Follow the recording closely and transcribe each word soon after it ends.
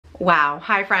Wow,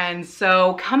 hi friends.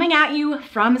 So coming at you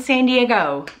from San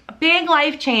Diego, big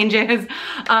life changes.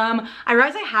 I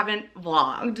realize I haven't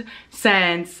vlogged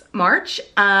since March,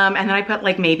 and then I put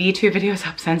like maybe 2 videos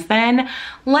up since then.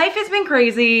 Life has been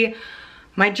crazy,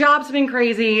 my job's been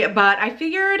crazy, but I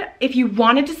figured if you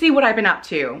wanted to see what I've been up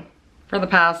to for the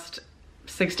past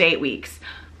 6 to 8 weeks,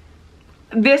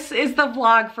 this is the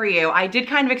vlog for you. I did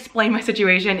kind of explain my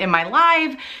situation in my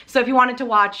live, so if you wanted to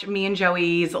watch me and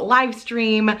Joey's live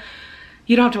stream,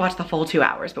 you don't have to watch the full 2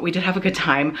 hours, but we did have a good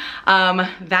time.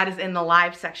 That is in the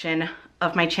live section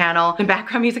of my channel. The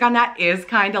background music on that is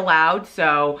kind of loud,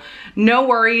 so no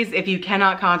worries if you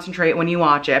cannot concentrate when you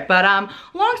watch it. But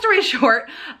long story short,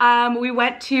 we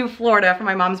went to Florida for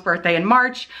my mom's birthday in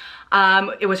March.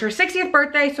 It was her 60th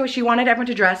birthday, so she wanted everyone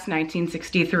to dress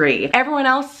 1963. Everyone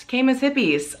else came as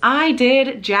hippies. I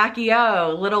did Jackie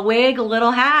O, little wig,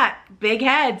 little hat, big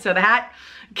head, so the hat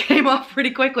came off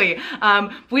pretty quickly.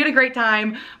 We had a great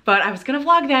time, but I was gonna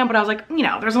vlog then, but I was like, you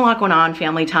know, there's a lot going on,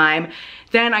 family time.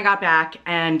 Then I got back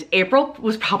and April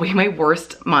was probably my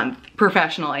worst month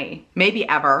professionally, maybe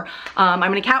ever. I'm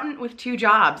an accountant with 2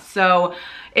 jobs, so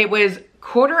it was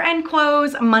quarter end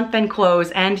close, month end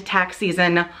close, and tax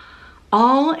season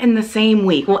all in the same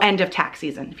week. Well, end of tax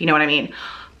season, if you know what I mean.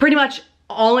 Pretty much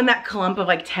all in that clump of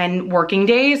like 10 working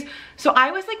days. So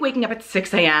I was like waking up at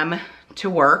 6 a.m. to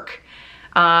work,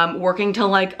 working till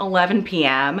like 11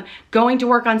 p.m., going to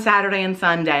work on Saturday and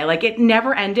Sunday. Like it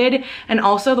never ended. And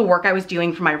also the work I was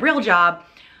doing for my real job,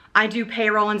 I do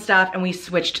payroll and stuff, and we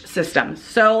switched systems.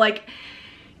 So like,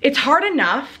 it's hard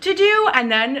enough to do. And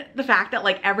then the fact that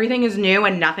like everything is new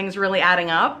and nothing's really adding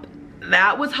up,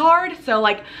 that was hard. So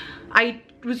like, I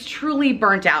was truly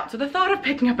burnt out. So the thought of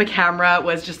picking up a camera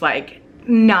was just like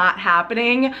not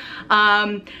happening.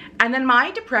 And then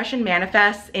my depression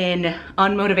manifests in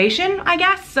unmotivation, I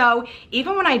guess. So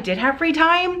even when I did have free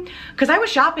time, because I was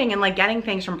shopping and like getting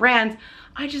things from brands,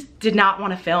 I just did not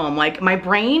want to film. Like my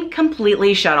brain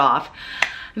completely shut off.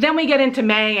 Then we get into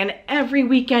May, and every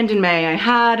weekend in May I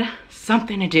had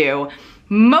something to do.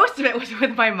 Most of it was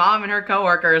with my mom and her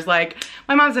coworkers. Like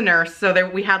my mom's a nurse, so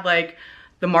we had like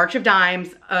the March of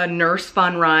Dimes, a nurse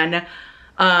fun run,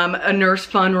 a nurse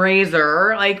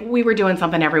fundraiser. Like we were doing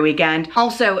something every weekend.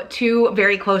 Also, 2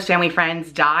 very close family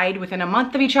friends died within a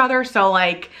month of each other. So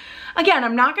like, again,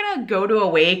 I'm not gonna go to a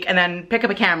wake and then pick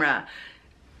up a camera.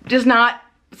 Just not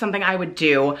something I would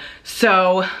do.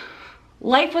 So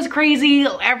life was crazy.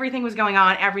 Everything was going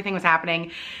on. Everything was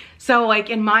happening. So like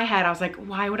in my head, I was like,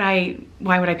 why would I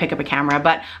pick up a camera?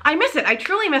 But I miss it, I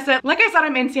truly miss it. Like I said,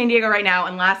 I'm in San Diego right now,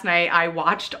 and last night I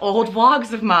watched old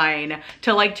vlogs of mine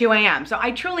till like 2 a.m. So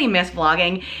I truly miss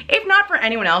vlogging, if not for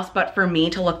anyone else, but for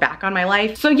me to look back on my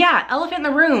life. So yeah, elephant in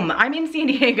the room, I'm in San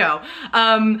Diego.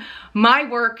 My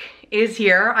work is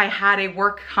here. I had a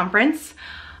work conference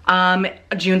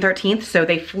June 13th, so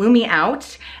they flew me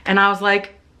out, and I was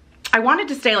like, I wanted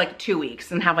to stay like 2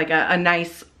 weeks and have like a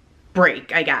nice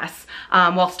break, I guess,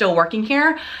 while still working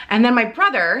here. And then my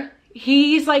brother,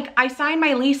 he's like, I signed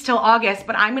my lease till August,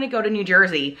 but I'm gonna go to New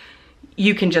Jersey.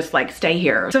 You can just like stay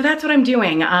here. So that's what I'm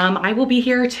doing. I will be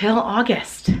here till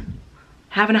August,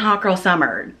 having a hot girl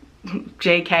summer.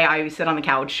 JK, I sit on the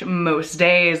couch most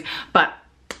days, but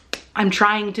I'm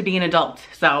trying to be an adult.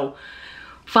 So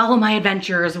follow my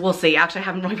adventures, we'll see. Actually, I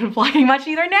haven't really been vlogging much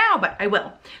either now, but I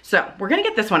will. So we're gonna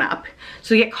get this one up.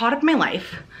 So you get caught up in my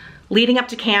life, leading up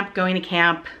to camp, going to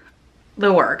camp,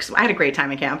 the works. I had a great time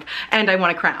at camp, and I won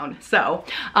a crown. So,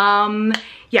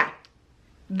 yeah,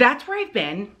 that's where I've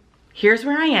been. Here's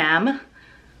where I am.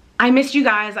 I missed you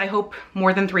guys. I hope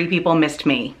more than 3 people missed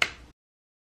me.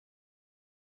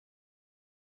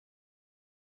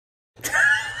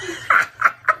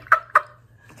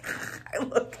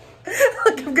 Look,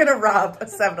 I'm gonna rob a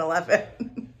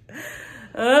 7-Eleven.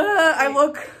 I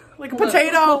look like a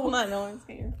potato. Hold on, no one's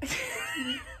here.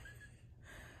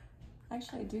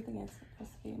 Actually, I do think it's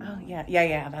supposed to be. Oh,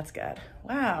 yeah, that's good.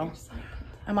 Wow.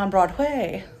 I'm on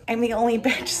Broadway. I'm the only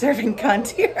bitch serving cunt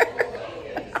here.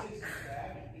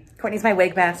 Courtney's my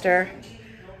wig master.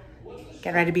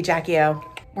 Getting ready to be Jackie O.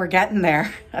 We're getting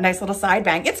there. A nice little side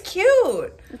bang. It's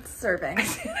cute. It's serving.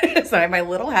 So I have my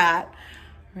little hat.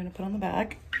 We're gonna put on the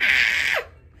back.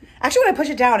 Actually, when I push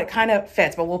it down, it kind of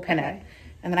fits, but we'll pin it.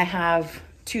 And then I have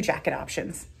 2 jacket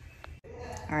options.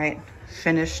 All right,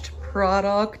 finished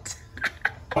product.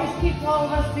 Let's keep all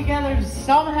of us together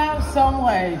somehow, some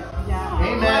way. Yeah.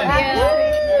 Amen.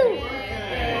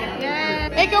 Yeah.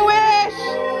 Make a wish.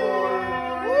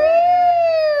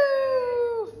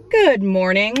 Woo. Good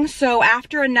morning. So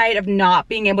after a night of not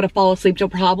being able to fall asleep till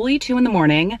probably 2 in the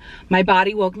morning, my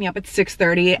body woke me up at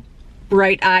 6:30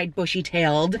 bright-eyed,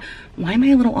 bushy-tailed. Why am I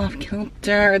a little off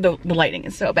kilter? The lighting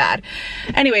is so bad.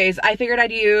 Anyways, I figured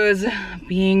I'd use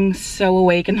being so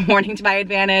awake in the morning to my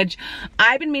advantage.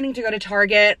 I've been meaning to go to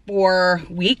Target for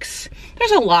weeks.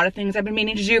 There's a lot of things I've been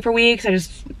meaning to do for weeks. I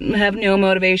just have no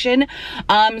motivation.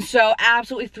 So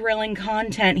absolutely thrilling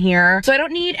content here. So I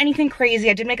don't need anything crazy.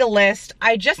 I did make a list.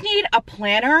 I just need a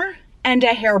planner and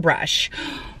a hairbrush.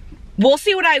 We'll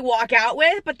see what I walk out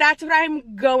with, but that's what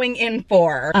I'm going in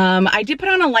for. I did put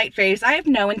on a light face. I have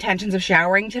no intentions of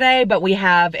showering today, but we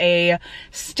have a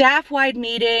staff-wide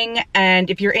meeting,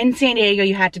 and if you're in San Diego,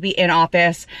 you have to be in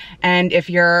office, and if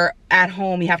you're at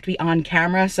home, you have to be on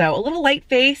camera, so a little light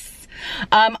face.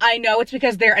 I know it's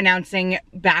because they're announcing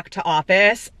back to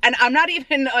office, and I'm not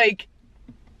even like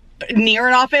near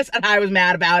an office, and I was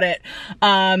mad about it.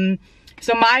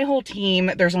 So my whole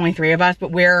team, there's only 3 of us, but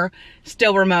we're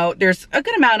still remote. There's a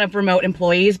good amount of remote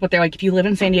employees, but they're like, if you live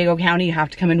in San Diego County, you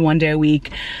have to come in 1 day a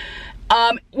week.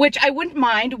 Which I wouldn't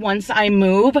mind once I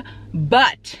move,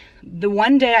 but the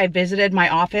one day I visited my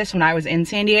office when I was in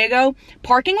San Diego,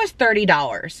 parking was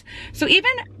 $30. So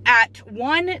even at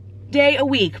 1 day a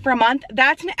week for a month,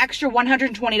 that's an extra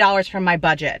 $120 from my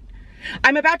budget.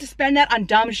 I'm about to spend that on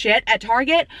dumb shit at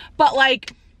Target, but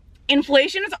like,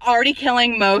 inflation is already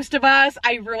killing most of us.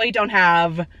 I really don't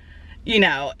have, you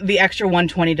know, the extra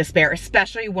 $120 to spare,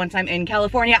 especially once I'm in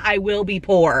California. I will be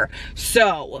poor.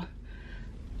 So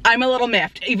I'm a little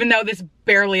miffed, even though this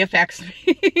barely affects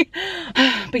me.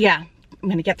 But yeah, I'm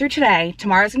gonna get through today.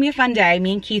 Tomorrow's gonna be a fun day.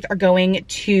 Me and Keith are going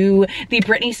to the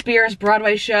Britney Spears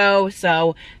Broadway show,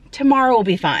 so tomorrow will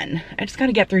be fun. I just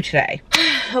gotta get through today.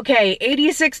 Okay,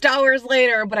 $86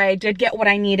 later, but I did get what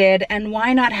I needed, and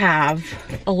why not have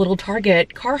a little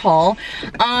Target car haul?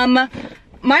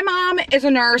 My mom is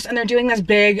a nurse, and they're doing this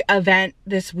big event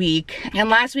this week, and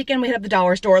last weekend we hit up the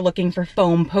dollar store looking for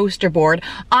foam poster board.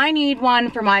 I need one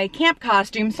for my camp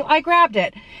costume, so I grabbed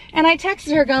it, and I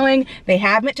texted her going, they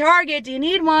have them at Target, do you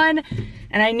need one?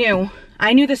 And I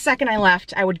knew the second I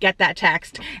left, I would get that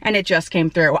text, and it just came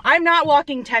through. I'm not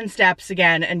walking 10 steps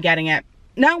again and getting it.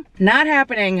 No, not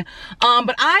happening.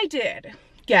 But I did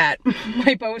get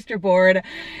my poster board,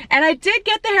 and I did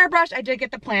get the hairbrush, I did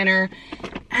get the planner,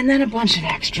 and then a bunch of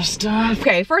extra stuff.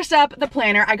 Okay, first up, the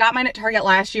planner. I got mine at Target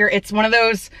last year. It's one of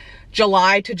those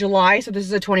July to July, so this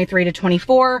is a 23 to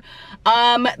 24.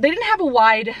 They didn't have a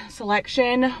wide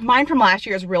selection. Mine from last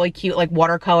year is really cute, like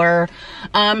watercolor.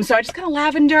 So I just got a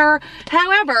lavender.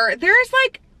 However, there's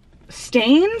like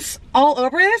stains all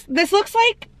over this. This looks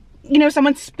like, you know,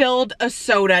 someone spilled a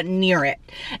soda near it,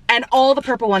 and all the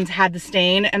purple ones had the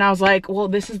stain, and I was like, well,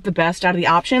 this is the best out of the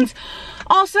options.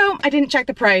 Also, I didn't check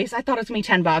the price. I thought it was gonna be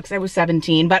 10 bucks. It was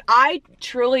 17, but I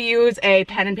truly use a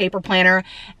pen and paper planner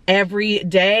every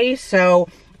day, so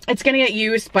it's gonna get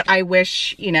used, but I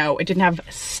wish, you know, it didn't have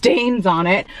stains on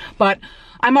it. But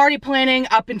I'm already planning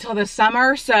up until the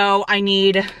summer, so I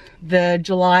need the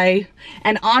July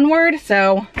and onward,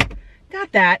 so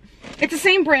got that. It's the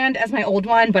same brand as my old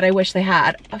one, but I wish they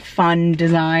had a fun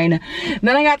design.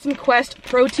 Then I got some Quest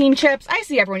protein chips. I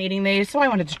see everyone eating these, so I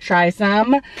wanted to try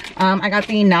some. I got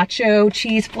the nacho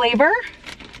cheese flavor.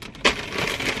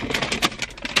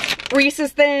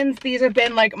 Reese's Thins, these have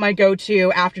been like my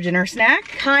go-to after dinner snack.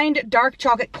 Kind dark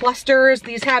chocolate clusters,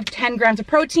 these have 10 grams of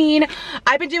protein.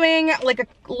 I've been doing like a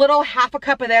little half a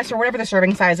cup of this, or whatever the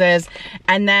serving size is,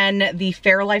 and then the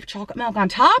Fairlife chocolate milk on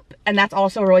top, and that's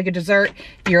also a really good dessert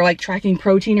if you're like tracking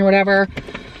protein or whatever.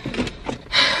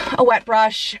 A wet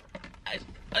brush.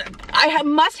 I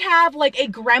must have like a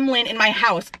gremlin in my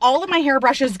house. All of my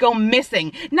hairbrushes go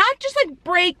missing. Not just like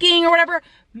breaking or whatever,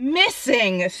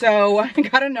 missing. So I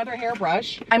got another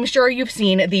hairbrush. I'm sure you've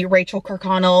seen the Rachel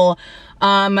Kirkconnell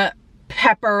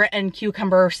pepper and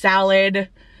cucumber salad,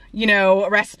 you know,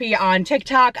 recipe on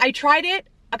TikTok. I tried it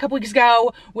a couple weeks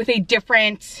ago with a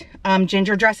different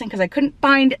ginger dressing because I couldn't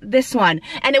find this one,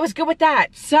 and it was good with that.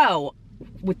 So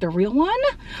with the real one,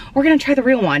 we're gonna try the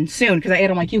real one soon because I ate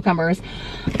all my cucumbers.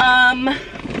 I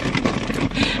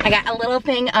got a little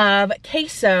thing of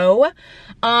queso.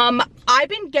 I've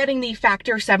been getting the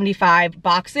Factor 75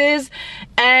 boxes,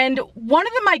 and one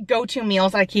of my go-to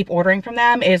meals that I keep ordering from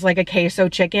them is like a queso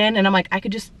chicken, and I'm like, I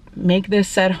could just make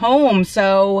this at home.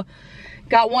 So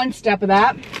got one step of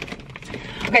that.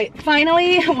 Okay,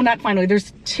 finally, well, not finally,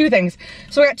 there's 2 things.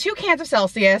 So I got 2 cans of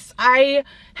Celsius. I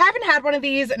haven't had one of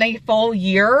these in a full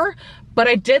year, but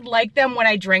I did like them when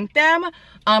I drank them.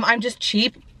 I'm just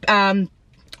cheap.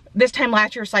 This time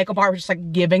last year, Cycle Bar was just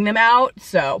like giving them out.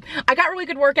 So I got really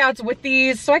good workouts with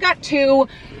these. So I got 2,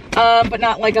 but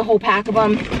not like a whole pack of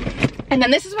them. And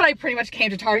then this is what I pretty much came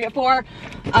to Target for.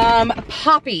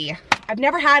 Poppy. I've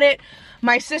never had it.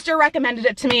 My sister recommended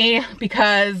it to me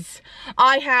because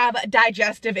I have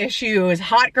digestive issues.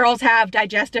 Hot girls have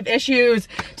digestive issues.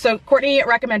 So Courtney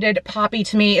recommended Poppy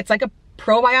to me. It's like a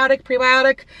probiotic,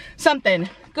 prebiotic, something.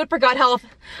 Good for gut health.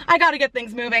 I gotta get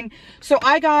things moving. So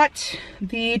I got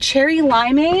the cherry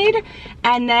limeade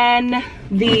and then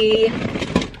the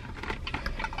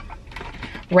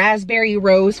raspberry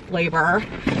rose flavor.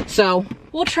 So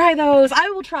we'll try those. I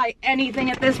will try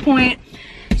anything at this point.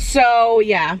 So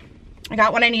yeah, I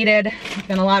got what I needed.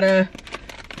 Done a lot of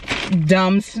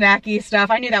dumb snacky stuff.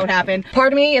 I knew that would happen.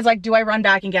 Part of me is like, do I run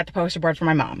back and get the poster board for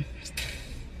my mom?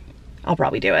 I'll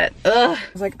probably do it. Ugh.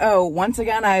 I was like, oh, once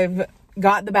again, I've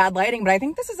got the bad lighting, but I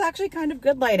think this is actually kind of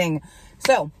good lighting.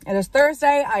 So it is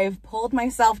Thursday. I've pulled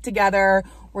myself together.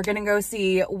 We're gonna go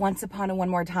see Once Upon a One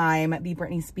More Time, the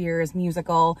Britney Spears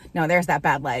musical. No, there's that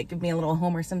bad light. Give me a little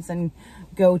Homer Simpson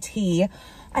goatee.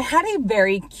 I had a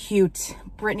very cute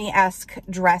Britney-esque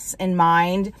dress in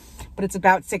mind, but it's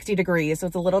about 60 degrees, so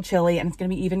it's a little chilly, and it's gonna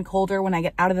be even colder when I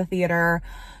get out of the theater.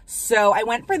 So I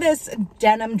went for this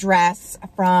denim dress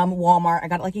from Walmart. I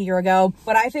got it like a year ago,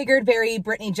 but I figured very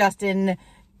Britney Justin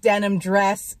denim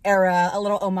dress era, a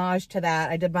little homage to that.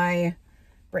 I did my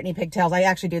Britney pigtails. I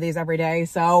actually do these every day.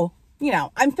 So, you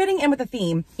know, I'm fitting in with the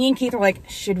theme. Me and Keith were like,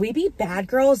 should we be bad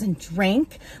girls and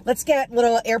drink? Let's get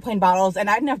little airplane bottles. And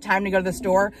I didn't have time to go to the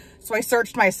store, so I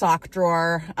searched my sock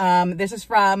drawer. This is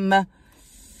from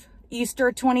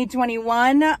Easter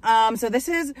 2021. So this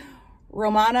is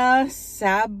Romana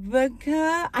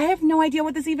Sabica. I have no idea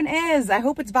what this even is. I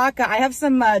hope it's vodka. I have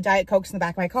some Diet Cokes in the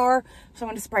back of my car, so I'm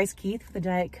going to surprise Keith with a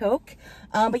Diet Coke.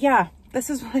 But yeah, this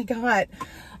is what I got.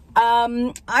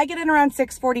 I get in around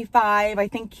 6:45. I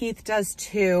think Keith does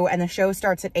too, and the show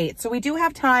starts at 8. So we do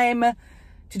have time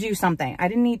to do something. I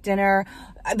didn't eat dinner.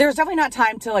 There's definitely not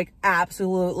time to like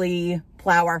absolutely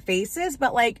plow our faces,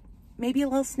 but like maybe a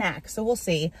little snack. So we'll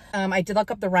see. I did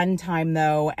look up the run time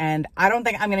though, and I don't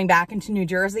think I'm getting back into New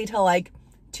Jersey till like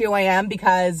 2 a.m.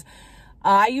 because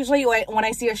I usually, when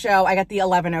I see a show, I get the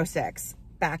 11:06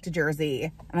 back to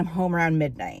Jersey, and I'm home around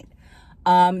midnight.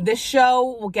 This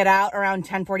show will get out around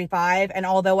 10:45, and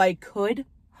although I could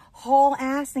haul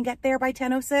ass and get there by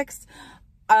 10:06,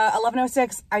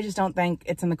 11:06, I just don't think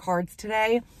it's in the cards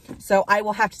today. So I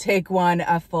will have to take one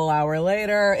a full hour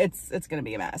later. It's gonna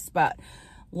be a mess, but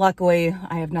luckily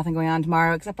I have nothing going on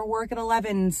tomorrow except for work at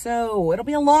 11. So it'll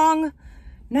be a long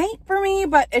night for me,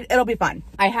 but it'll be fun.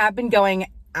 I have been going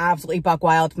absolutely buck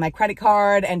wild with my credit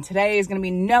card, and today is going to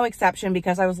be no exception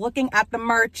because I was looking at the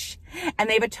merch and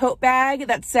they have a tote bag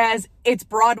that says it's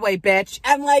Broadway, bitch.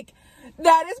 And like,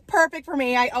 that is perfect for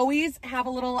me. I always have a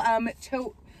little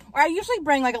tote, or I usually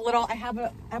bring like a little, I have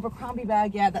a Abercrombie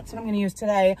bag. Yeah, that's what I'm going to use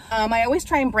today. I always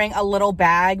try and bring a little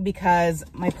bag because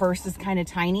my purse is kind of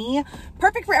tiny.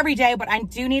 Perfect for every day, but I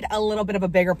do need a little bit of a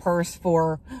bigger purse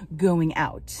for going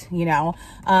out, you know,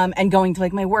 and going to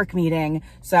like my work meeting.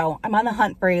 So I'm on the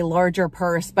hunt for a larger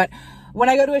purse, but when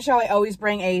I go to a show, I always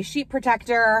bring a sheet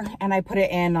protector and I put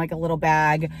it in like a little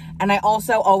bag. And I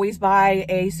also always buy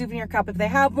a souvenir cup if they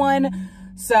have one.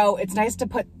 So it's nice to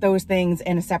put those things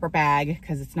in a separate bag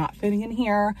because it's not fitting in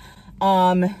here.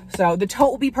 So the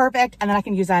tote will be perfect, and then I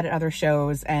can use that at other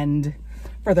shows and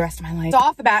for the rest of my life. So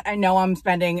off the bat, I know I'm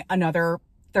spending another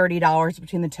 $30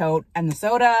 between the tote and the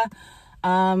soda.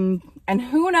 And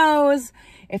who knows,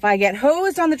 if I get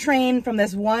hosed on the train from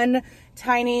this one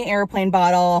tiny airplane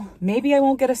bottle, maybe I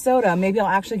won't get a soda. Maybe I'll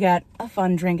actually get a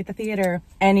fun drink at the theater.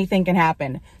 Anything can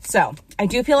happen. So I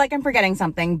do feel like I'm forgetting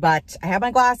something, but I have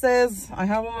my glasses. I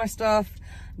have all my stuff.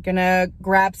 I'm gonna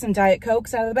grab some Diet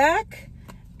Cokes out of the back.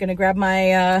 I'm gonna grab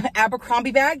my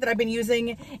Abercrombie bag that I've been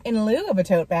using in lieu of a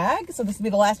tote bag. So this will be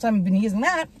the last time I've been using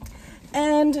that.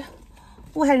 And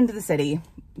we'll head into the city.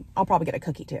 I'll probably get a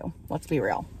cookie too. Let's be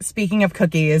real. Speaking of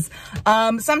cookies,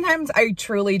 sometimes I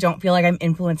truly don't feel like I'm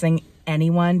influencing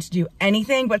anyone to do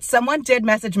anything, but someone did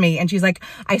message me and she's like,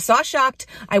 I saw Shocked,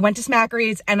 I went to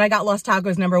Smackery's, and I got Los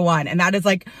Tacos #1. And that is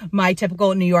like my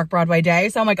typical New York Broadway day.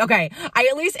 So I'm like, okay, I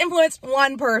at least influenced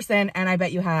one person, and I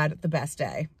bet you had the best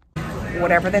day.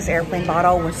 Whatever this airplane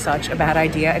bottle was such a bad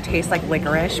idea. It tastes like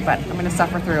licorice, but I'm gonna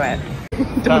suffer through it.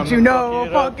 Don't you know,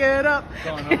 fuck it up.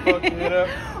 Gonna fuck it up.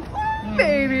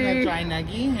 Baby. A dry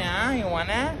nuggie, yeah? You want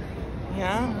it?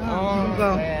 Yeah?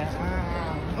 Oh, yeah.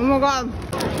 Oh my god.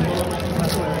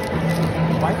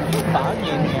 Why are you foggy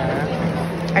in here?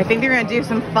 I think they're gonna do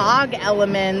some fog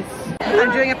elements.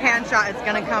 I'm doing a pan shot. It's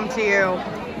gonna come to you.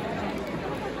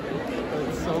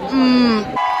 It's so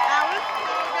That was so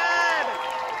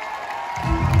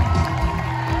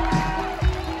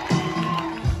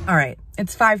good. All right,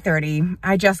 it's 5:30.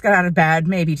 I just got out of bed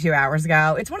maybe 2 hours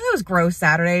ago. It's one of those gross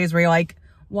Saturdays where you're like,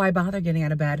 why bother getting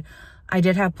out of bed? I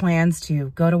did have plans to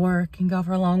go to work and go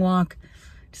for a long walk.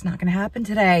 It's not gonna happen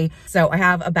today. So I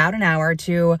have about an hour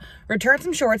to return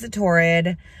some shorts at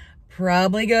Torrid,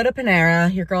 probably go to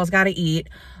Panera, your girl's gotta eat.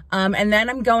 And then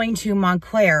I'm going to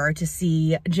Montclair to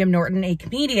see Jim Norton, a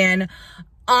comedian.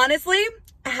 Honestly,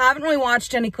 I haven't really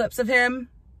watched any clips of him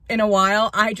in a while.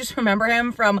 I just remember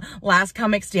him from Last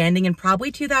Comic Standing in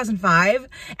probably 2005.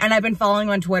 And I've been following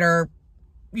him on Twitter,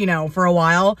 you know, for a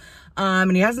while.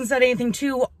 And he hasn't said anything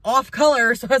too off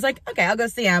color. So I was like, okay, I'll go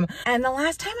see him. And the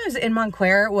last time I was in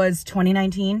Montclair was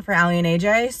 2019 for Allie and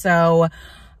AJ. So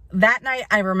that night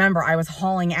I remember I was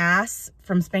hauling ass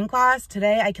from spin class.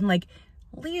 Today I can like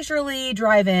leisurely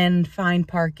drive in, find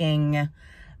parking,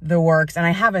 the works. And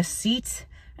I have a seat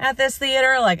at this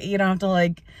theater. Like you don't have to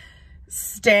like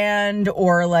stand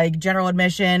or like general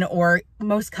admission, or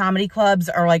most comedy clubs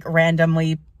are like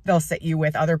randomly, they'll sit you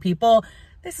with other people.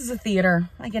 This is a theater.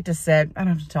 I get to sit. I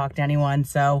don't have to talk to anyone.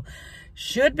 So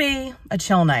should be a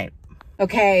chill night.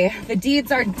 Okay, the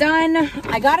deeds are done.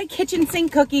 I got a kitchen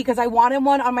sink cookie because I wanted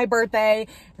one on my birthday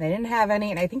and I didn't have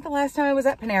any. And I think the last time I was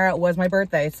at Panera, it was my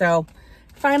birthday. So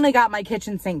finally got my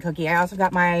kitchen sink cookie. I also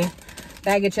got my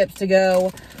bag of chips to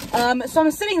go. So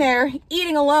I'm sitting there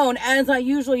eating alone as I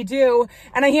usually do.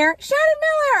 And I hear, Shannon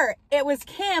Miller. It was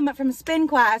Kim from spin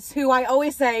class, who I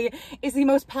always say is the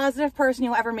most positive person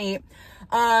you'll ever meet.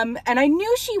 And I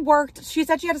knew she worked, she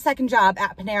said she had a second job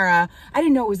at Panera. I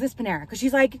didn't know it was this Panera because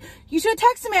she's like, you should have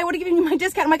texted me. I would have given you my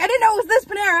discount. I'm like, I didn't know it was this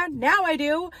Panera. Now I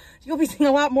do. You'll be seeing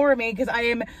a lot more of me because I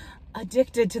am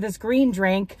addicted to this green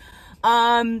drink.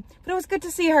 But it was good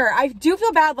to see her. I do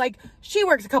feel bad. Like she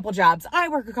works a couple jobs. I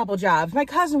work a couple jobs. My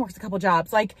cousin works a couple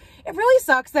jobs. Like it really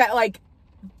sucks that like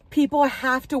people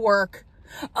have to work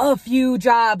a few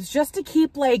jobs just to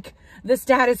keep like the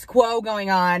status quo going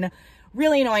on.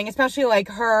 Really annoying, especially like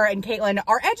her and Caitlin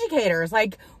are educators.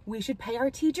 Like we should pay our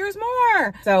teachers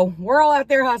more. So we're all out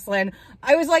there hustling.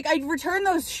 I was like, I returned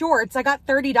those shorts. I got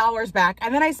 $30 back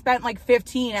and then I spent like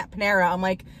 15 at Panera. I'm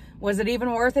like, was it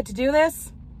even worth it to do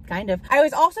this? Kind of. I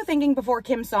was also thinking before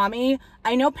Kim saw me,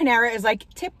 I know Panera is like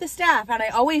tip the staff and I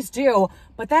always do,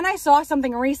 but then I saw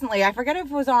something recently. I forget if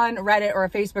it was on Reddit or a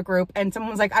Facebook group and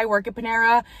someone was like, I work at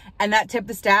Panera and that tip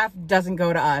the staff doesn't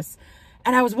go to us.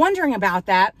 And I was wondering about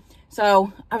that.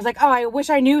 So I was like, oh, I wish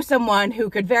I knew someone who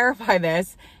could verify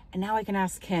this. And now I can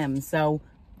ask Kim. So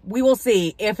we will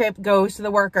see if it goes to the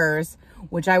workers,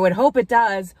 which I would hope it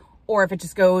does, or if it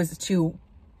just goes to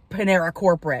Panera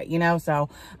corporate, you know? So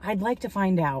I'd like to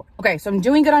find out. Okay, so I'm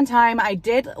doing good on time. I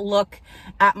did look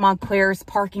at Montclair's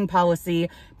parking policy.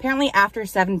 Apparently after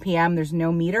 7 p.m. there's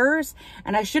no meters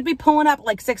and I should be pulling up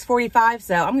like 6:45.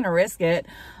 So I'm going to risk it.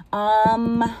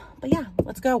 But yeah,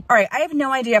 let's go. All right, I have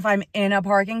no idea if I'm in a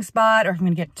parking spot or if I'm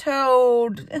gonna get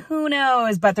towed. Who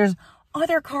knows? But there's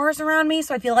other cars around me,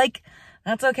 so I feel like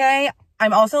that's okay.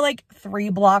 I'm also like 3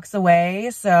 blocks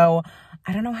away, so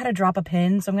I don't know how to drop a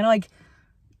pin. So I'm gonna like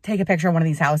take a picture of one of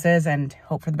these houses and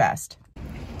hope for the best.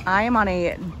 I am on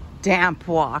a damp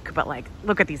walk, but like,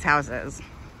 look at these houses.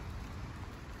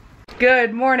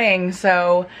 Good morning.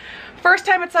 So first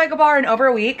time at Cycle Bar in over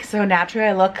a week, so naturally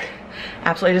I look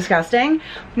absolutely disgusting.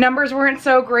 Numbers weren't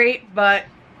so great, but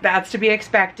that's to be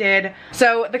expected.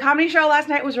 So the comedy show last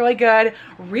night was really good.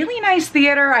 Really nice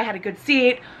theater. I had a good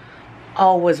seat.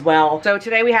 All was well. So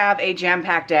today we have a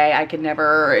jam-packed day. I could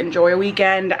never enjoy a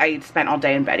weekend. I spent all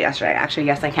day in bed yesterday. Actually,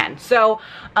 yes, I can. So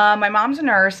my mom's a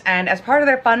nurse, and as part of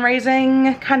their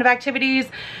fundraising kind of activities,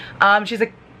 she's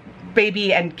a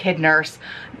baby and kid nurse.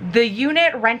 The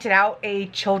unit rented out a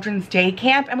children's day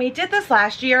camp, and we did this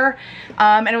last year,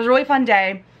 and it was a really fun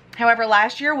day. However,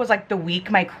 last year was like the week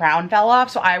my crown fell off,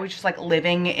 so I was just like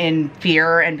living in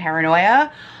fear and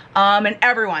paranoia. And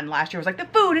everyone last year was like, the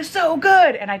food is so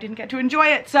good, and I didn't get to enjoy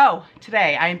it. So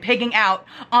today I am pigging out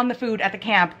on the food at the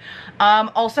camp.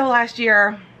 Also last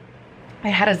year I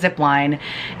had a zip line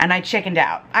and I chickened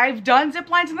out. I've done zip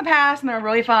lines in the past and they're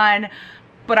really fun,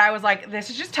 but I was like, this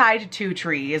is just tied to 2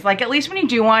 trees. Like, at least when you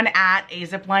do one at a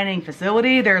zip lining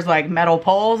facility, there's like metal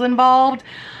poles involved.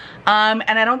 And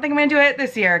I don't think I'm gonna do it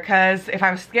this year, because if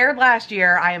I was scared last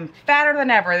year, I am fatter than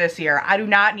ever this year. I do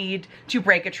not need to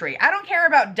break a tree. I don't care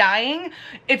about dying.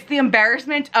 It's the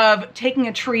embarrassment of taking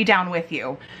a tree down with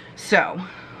you. So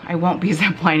I won't be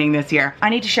ziplining this year. I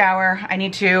need to shower. I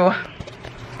need to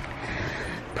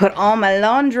put all my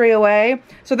laundry away.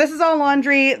 So this is all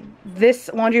laundry. This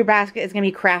laundry basket is gonna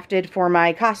be crafted for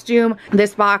my costume.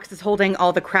 This box is holding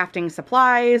all the crafting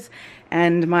supplies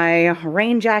and my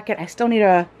rain jacket. I still need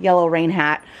a yellow rain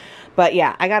hat. But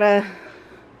yeah, I gotta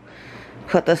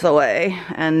put this away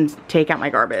and take out my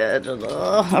garbage.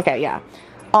 Ugh. Okay, yeah.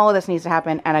 All of this needs to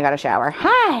happen, and I got a shower.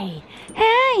 Hi.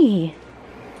 Hey.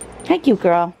 Hi, cute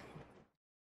girl.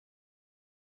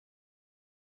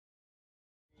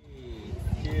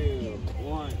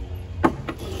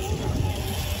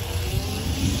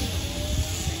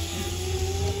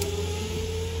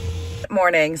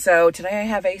 Morning. So today I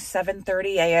have a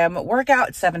 7:30 a.m. workout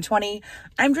at 7:20.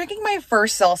 I'm drinking my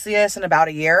first Celsius in about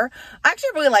a year. I actually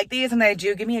really like these and they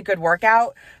do give me a good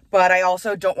workout, but I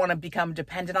also don't want to become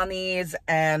dependent on these,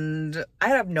 and I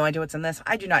have no idea what's in this.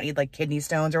 I do not need like kidney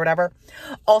stones or whatever.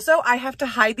 Also, I have to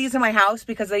hide these in my house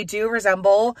because they do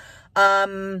resemble,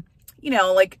 you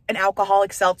know, like an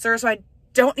alcoholic seltzer. So I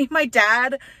don't need my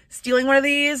dad stealing one of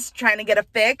these, trying to get a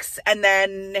fix, and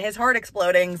then his heart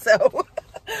exploding. So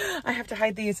I have to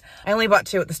hide these. I only bought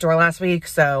 2 at the store last week,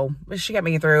 so this should get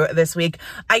me through this week.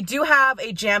 I do have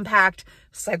a jam-packed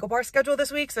cycle bar schedule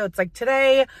this week. So it's like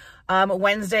today,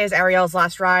 Wednesday is Ariel's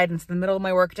last ride, and it's the middle of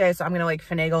my work day, so I'm gonna like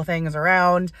finagle things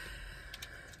around.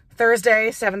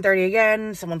 Thursday, 7:30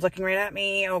 again. Someone's looking right at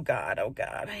me. Oh God, oh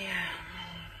God.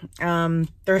 Yeah.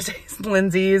 Thursday's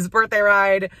Lindsay's birthday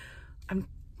ride.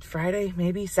 Friday,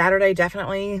 maybe. Saturday,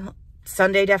 definitely.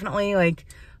 Sunday, definitely. Like,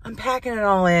 I'm packing it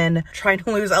all in, trying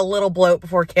to lose a little bloat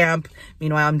before camp.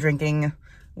 Meanwhile, I'm drinking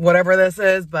whatever this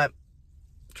is, but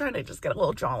trying to just get a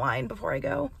little jawline before I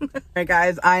go. All right,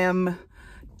 guys, I am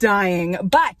dying,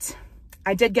 but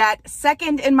I did get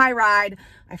second in my ride.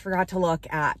 I forgot to look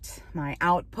at my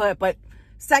output, but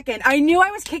second, I knew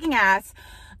I was kicking ass.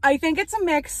 I think it's a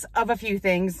mix of a few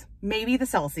things, maybe the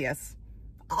Celsius.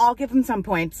 I'll give him some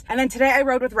points. And then today I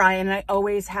rode with Ryan, and I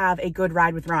always have a good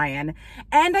ride with Ryan.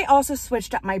 And I also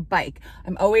switched up my bike.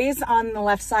 I'm always on the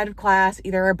left side of class,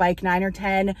 either a bike 9 or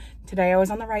 10. Today I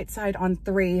was on the right side on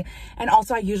 3. And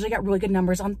also I usually get really good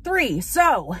numbers on 3.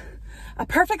 So a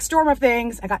perfect storm of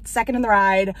things. I got second in the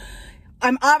ride.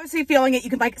 I'm obviously feeling it. You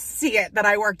can like see it that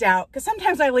I worked out, because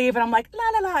sometimes I leave and I'm like,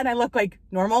 la la la, and I look like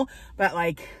normal, but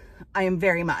like I am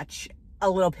very much a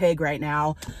little pig right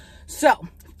now. So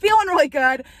feeling really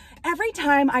good. Every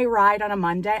time I ride on a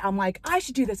Monday, I'm like, I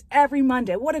should do this every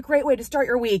Monday. What a great way to start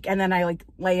your week. And then I like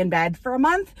lay in bed for a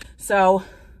month. So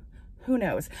who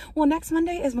knows? Well, next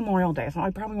Monday is Memorial Day, so I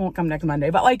probably won't come next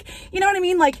Monday, but like, you know what I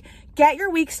mean? Like, get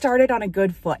your week started on a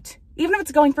good foot. Even if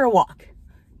it's going for a walk,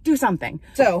 do something.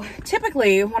 So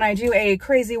typically when I do a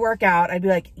crazy workout, I'd be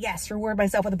like, yes, reward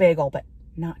myself with a bagel, but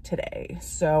not today.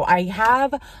 So I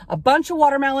have a bunch of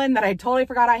watermelon that I totally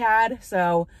forgot I had.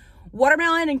 So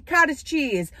watermelon and cottage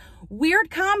cheese. Weird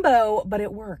combo, but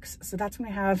it works. So that's what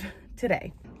I have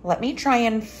today. Let me try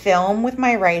and film with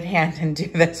my right hand and do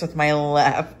this with my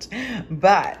left.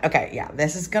 But, okay, yeah,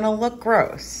 this is gonna look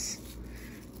gross,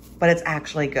 but it's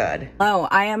actually good. Oh,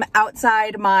 I am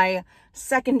outside my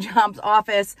second job's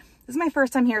office. This is my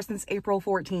first time here since April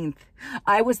 14th.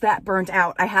 I was that burnt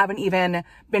out. I haven't even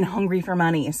been hungry for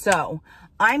money. So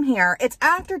I'm here. It's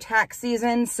after tax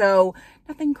season, so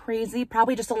nothing crazy.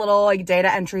 Probably just a little like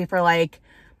data entry for like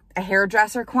a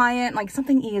hairdresser client, like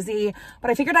something easy. But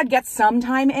I figured I'd get some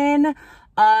time in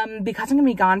because I'm gonna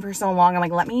be gone for so long. I'm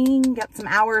like, let me get some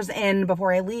hours in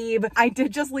before I leave. I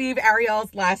did just leave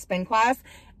Ariel's last spin class.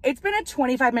 It's been a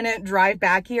 25-minute drive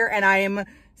back here, and I am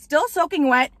still soaking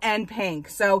wet and pink.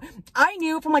 So I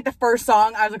knew from like the first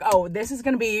song, I was like, oh, this is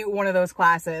gonna be one of those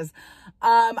classes.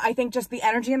 I think just the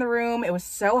energy in the room, it was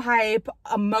so hype.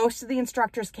 Most of the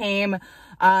instructors came.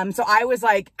 So I was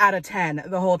like at a 10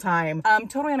 the whole time.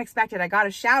 Totally unexpected. I got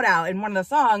a shout out in one of the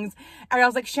songs. And I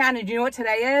was like, Shannon, do you know what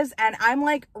today is? And I'm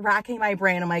like racking my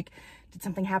brain. I'm like, did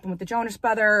something happen with the Jonas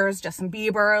Brothers, Justin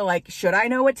Bieber? Like, should I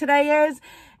know what today is?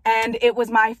 And it was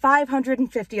my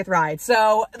 550th ride.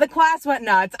 So the class went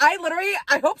nuts. I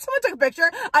hope someone took a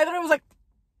picture. I literally was like,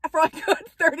 for like a good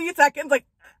 30 seconds, like,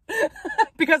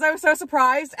 because I was so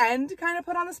surprised and kind of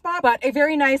put on the spot. But a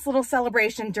very nice little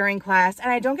celebration during class.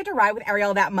 And I don't get to ride with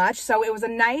Ariel that much. So it was a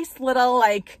nice little,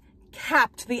 like,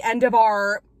 cap to the end of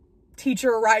our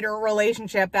teacher-rider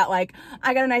relationship that, like,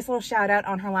 I got a nice little shout out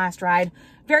on her last ride.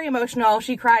 Very emotional.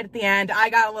 She cried at the end. I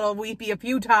got a little weepy a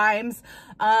few times.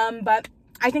 But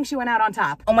I think she went out on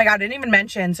top. Oh my God, I didn't even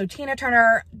mention. So Tina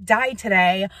Turner died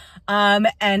today.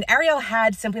 And Ariel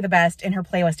had Simply the Best in her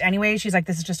playlist anyway. She's like,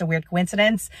 this is just a weird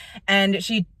coincidence. And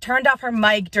she turned off her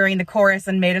mic during the chorus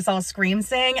and made us all scream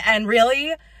sing. And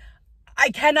really, I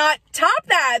cannot top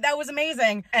that. That was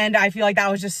amazing. And I feel like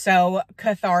that was just so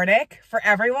cathartic for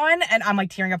everyone. And I'm like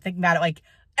tearing up thinking about it, like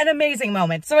an amazing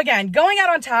moment. So again, going out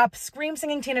on top, scream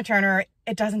singing Tina Turner,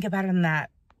 it doesn't get better than that.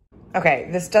 Okay,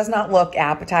 this does not look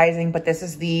appetizing, but this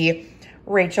is the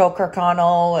Rachel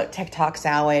Kirkconnell TikTok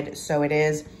salad. So it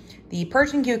is the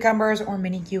Persian cucumbers or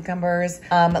mini cucumbers,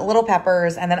 little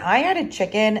peppers, and then I added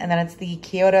chicken, and then it's the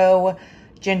Kyoto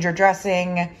ginger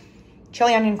dressing,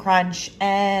 chili onion crunch,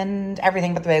 and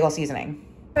everything but the bagel seasoning.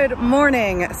 Good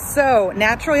morning. So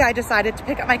naturally I decided to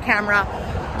pick up my camera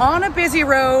on a busy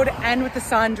road and with the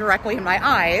sun directly in my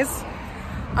eyes.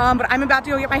 But I'm about to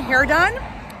go get my hair done.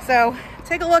 So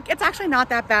take a look. It's actually not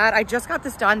that bad. I just got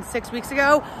this done 6 weeks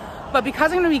ago, but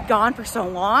because I'm gonna be gone for so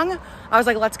long, I was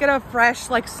like, let's get a fresh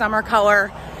like summer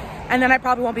color, and then I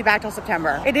probably won't be back till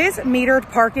September. It is metered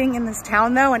parking in this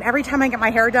town though, and every time I get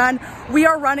my hair done, we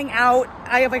are running out.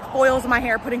 I have like foils in my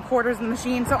hair, putting quarters in the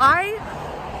machine. So I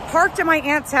parked at my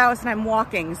aunt's house and I'm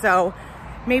walking. So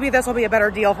maybe this will be a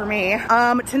better deal for me.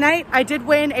 Tonight I did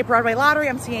win a Broadway lottery.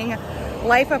 I'm seeing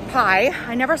Life of Pi.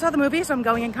 I never saw the movie, so I'm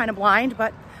going in kind of blind,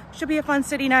 but should be a fun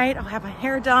city night. I'll have my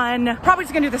hair done. Probably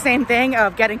just gonna do the same thing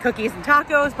of getting cookies and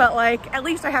tacos, but like, at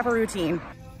least I have a routine.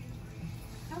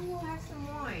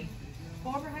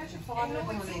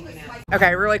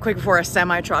 Okay, really quick before a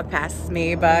semi truck passes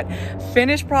me, but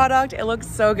finished product, it looks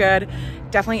so good.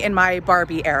 Definitely in my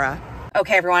Barbie era.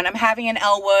 Okay, everyone, I'm having an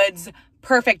Elwood's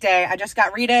perfect day. I just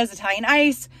got Rita's Italian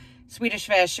ice, Swedish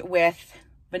fish with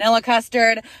vanilla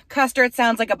custard. Custard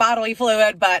sounds like a bodily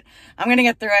fluid, but I'm gonna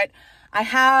get through it. I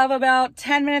have about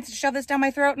 10 minutes to shove this down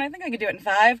my throat, and I think I could do it in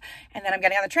 5. And then I'm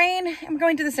getting on the train and I'm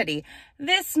going to the city.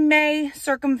 This may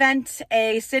circumvent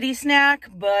a city snack,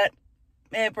 but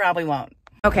it probably won't.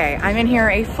 Okay, I'm in here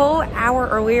a full hour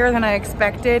earlier than I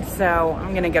expected, so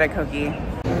I'm gonna get a cookie.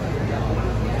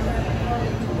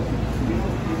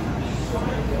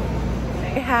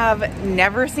 I have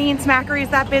never seen Smackery's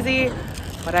that busy,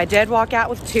 but I did walk out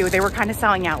with 2. They were kind of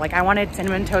selling out. Like, I wanted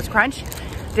Cinnamon Toast Crunch,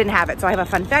 didn't have it. So I have a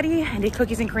funfetti and a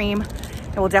cookies and cream.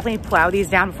 I will definitely plow these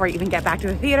down before I even get back to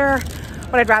the theater,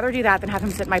 but I'd rather do that than have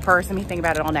them sit in my purse and me think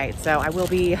about it all night. So I will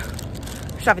be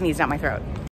shoving these down my throat.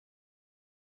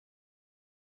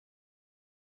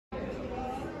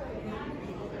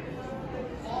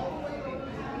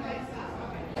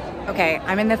 Okay,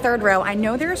 I'm in the 3rd row. I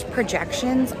know there's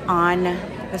projections on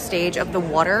the stage of the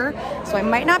water, so I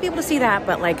might not be able to see that,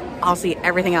 but like, I'll see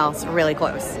everything else really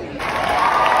close.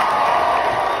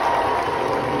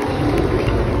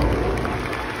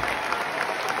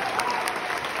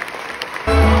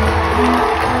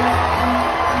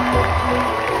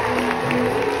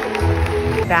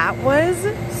 That was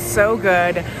so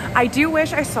good. I do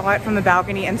wish I saw it from the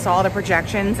balcony and saw the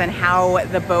projections and how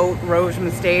the boat rose from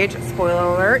the stage.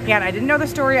 Spoiler alert. Yeah, I didn't know the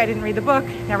story. I didn't read the book.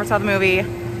 Never saw the movie.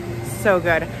 So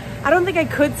good. I don't think I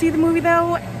could see the movie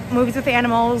though. Movies with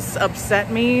animals upset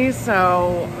me,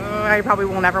 so I probably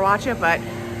will never watch it, but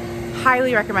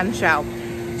highly recommend the show.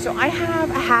 So I have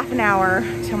a half an hour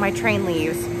till my train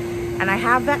leaves, and I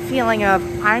have that feeling of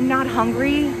I'm not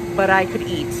hungry, but I could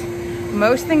eat.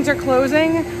 Most things are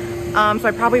closing, so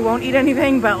I probably won't eat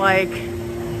anything, but like,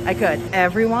 I could.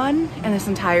 Everyone in this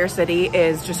entire city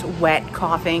is just wet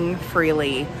coughing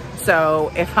freely. So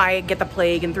if I get the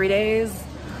plague in 3 days,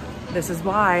 this is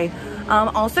why.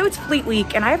 Also, it's Fleet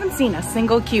Week and I haven't seen a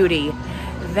single cutie.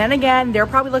 Then again, they're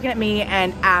probably looking at me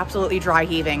and absolutely dry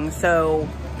heaving, so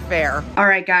fair. All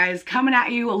right, guys, coming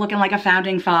at you looking like a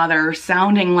founding father,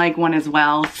 sounding like one as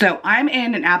well. So I'm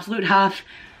in an absolute huff,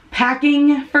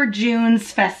 packing for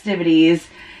June's festivities.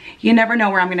 You never know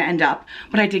where I'm gonna end up.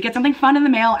 But I did get something fun in the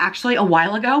mail actually a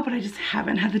while ago, but I just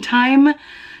haven't had the time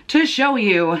to show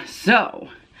you. So,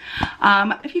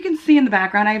 if you can see in the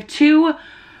background, I have 2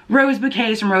 rose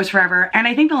bouquets from Rose Forever. And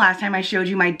I think the last time I showed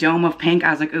you my dome of pink,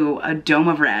 I was like, ooh, a dome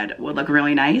of red would look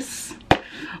really nice.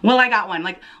 Well, I got one.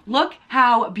 Like, look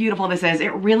how beautiful this is.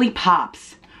 It really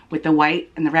pops with the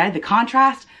white and the red, the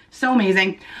contrast. So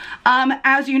amazing.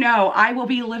 As you know, I will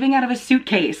be living out of a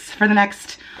suitcase for the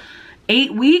next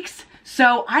 8 weeks,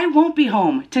 so I won't be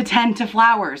home to tend to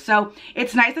flowers. So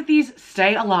it's nice that these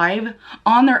stay alive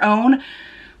on their own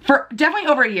for definitely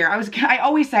over a year. I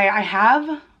always say I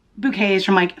have bouquets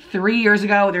from like 3 years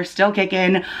ago. They're still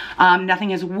kicking.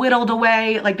 Nothing is whittled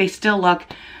away. Like, they still look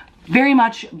very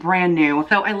much brand new.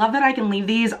 So I love that I can leave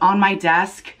these on my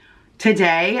desk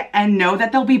today and know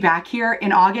that they'll be back here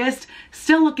in August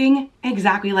still looking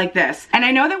exactly like this. And I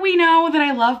know that we know that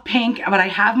I love pink, but I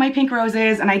have my pink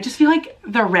roses and I just feel like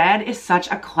the red is such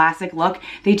a classic look.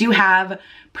 They do have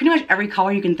pretty much every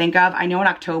color you can think of. I know in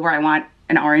October I want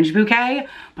an orange bouquet,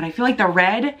 but I feel like the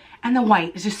red and the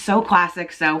white is just so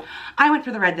classic. So I went for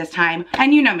the red this time.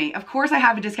 And you know me, of course I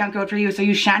have a discount code for you. So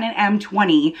use Shannon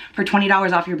M20 for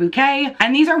 $20 off your bouquet.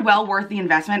 And these are well worth the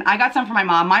investment. I got some for my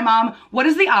mom. My mom, what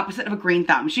is the opposite of a green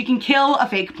thumb? She can kill a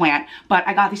fake plant, but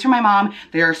I got these for my mom.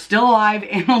 They are still alive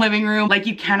in the living room. Like,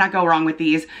 you cannot go wrong with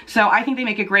these. So I think they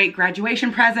make a great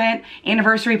graduation present,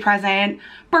 anniversary present,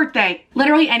 birthday,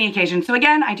 literally any occasion. So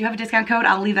again, I do have a discount code.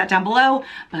 I'll leave that down below,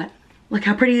 but look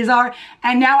how pretty these are.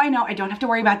 And now I know I don't have to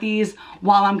worry about these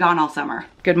while I'm gone all summer.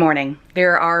 Good morning.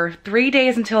 There are 3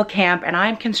 days until camp and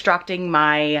I'm constructing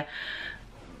my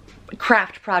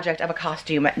craft project of a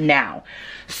costume now.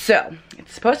 So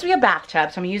it's supposed to be a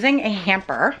bathtub. So I'm using a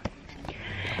hamper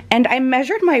and I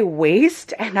measured my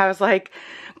waist and I was like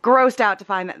grossed out to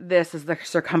find that this is the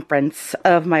circumference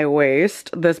of my waist,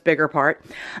 this bigger part.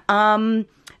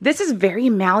 This is very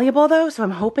malleable though, so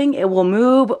I'm hoping it will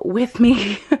move with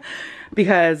me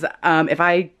because if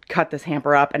I cut this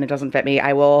hamper up and it doesn't fit me,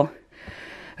 I will.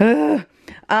 So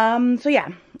yeah,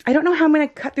 I don't know how I'm gonna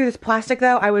cut through this plastic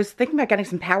though. I was thinking about getting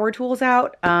some power tools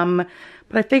out, but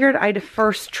I figured I'd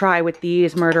first try with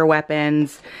these murder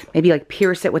weapons, maybe like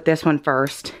pierce it with this one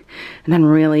first, and then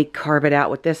really carve it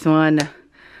out with this one.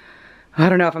 I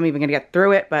don't know if I'm even gonna get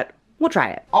through it, but we'll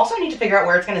try it. Also, I need to figure out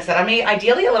where it's gonna sit on me.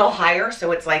 Ideally a little higher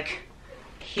so it's like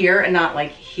here and not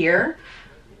like here.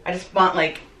 I just want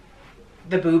like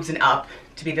the boobs and up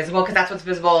to be visible because that's what's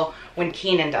visible when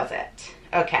Keenan does it.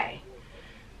 Okay,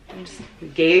 let me just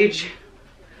gauge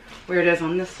where it is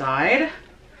on this side.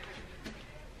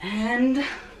 And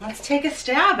let's take a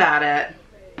stab at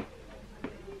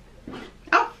it.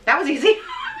 Oh, that was easy.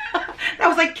 That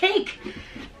was like cake.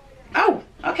 Oh,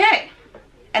 okay.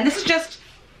 And this is just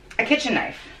a kitchen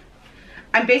knife.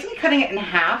 I'm basically cutting it in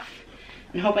half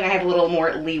and hoping I have a little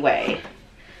more leeway.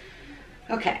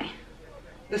 Okay.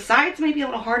 The sides may be a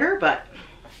little harder, but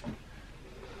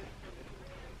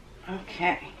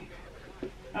okay.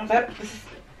 Oh, this is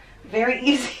very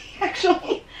easy,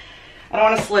 actually. I don't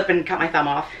want to slip and cut my thumb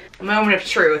off. Moment of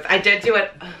truth. I did do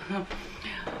it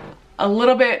a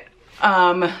little bit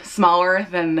smaller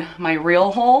than my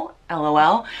real hole,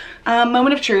 LOL.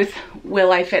 Moment of truth.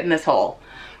 Will I fit in this hole?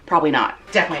 Probably not.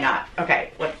 Definitely not.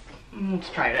 Okay, let's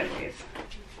try it anyways.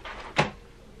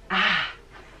 Ah,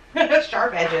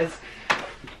 sharp edges.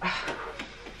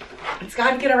 It's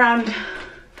got to get around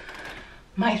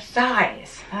my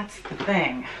thighs. That's the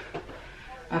thing.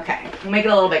 Okay, we'll make it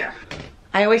a little bigger.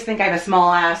 I always think I have a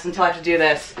small ass until I have to do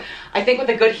this. I think with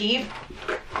a good heave,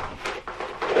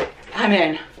 I'm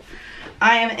in.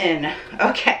 I am in.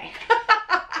 Okay.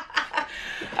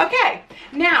 Okay,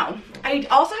 now I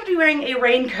also have to be wearing a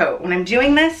raincoat when I'm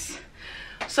doing this.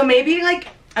 So maybe like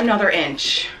another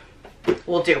inch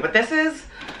will do, but this is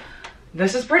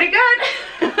pretty good.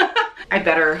 I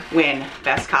better win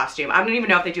best costume. I don't even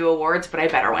know if they do awards, but I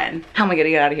better win. How am I gonna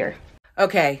get out of here?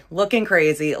 Okay, looking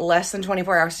crazy. Less than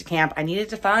 24 hours to camp. I needed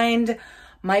to find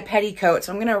my petticoat,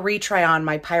 so I'm gonna retry on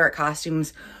my pirate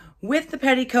costumes with the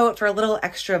petticoat for a little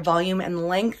extra volume and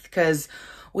length, because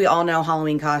we all know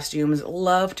Halloween costumes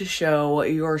love to show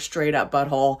your straight up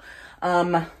butthole.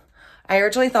 I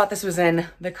originally thought this was in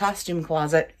the costume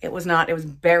closet. It was not, it was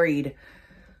buried.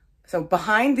 So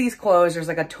behind these clothes, there's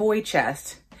like a toy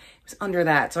chest. It was under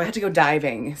that, so I had to go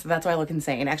diving. So that's why I look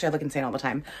insane. Actually, I look insane all the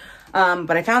time.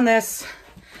 But I found this,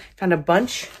 found a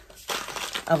bunch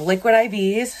of liquid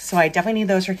IVs. So I definitely need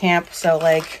those for camp. So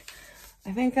like,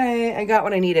 I think I got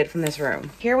what I needed from this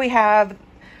room. Here we have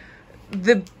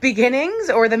the beginnings,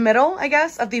 or the middle, I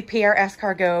guess, of the Pierre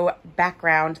Escargot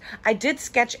background. I did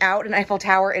sketch out an Eiffel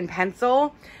Tower in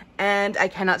pencil, and I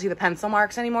cannot see the pencil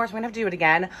marks anymore, so I'm gonna have to do it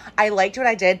again. I liked what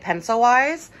I did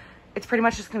pencil-wise. It's pretty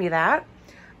much just gonna be that.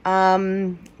 But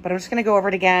I'm just gonna go over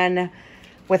it again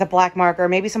with a black marker,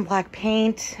 maybe some black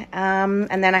paint,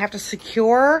 and then I have to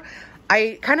secure.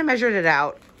 I kind of measured it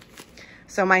out.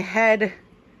 So my head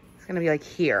is gonna be like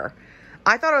here.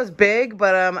 I thought it was big,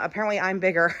 but apparently I'm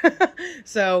bigger.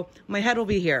 So my head will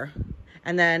be here.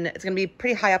 And then it's gonna be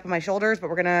pretty high up on my shoulders, but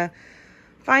we're gonna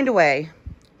find a way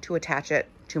to attach it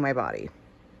to my body.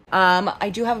 I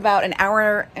do have about an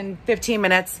hour and 15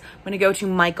 minutes. I'm gonna go to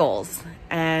Michael's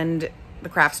and the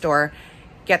craft store,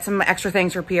 get some extra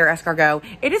things for Pierre Escargot.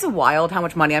 It is wild how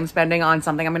much money I'm spending on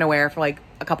something I'm gonna wear for like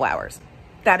a couple hours.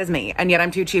 That is me. And yet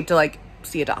I'm too cheap to like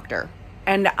see a doctor.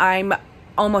 And I'm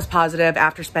almost positive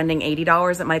after spending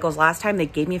 $80 at Michael's last time, they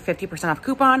gave me a 50% off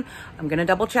coupon. I'm gonna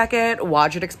double check it,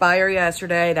 watch it expire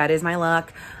yesterday. That is my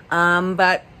luck.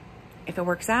 But if it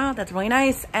works out, that's really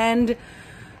nice. And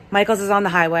Michael's is on the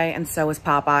highway and so is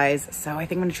Popeye's. So I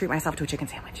think I'm gonna treat myself to a chicken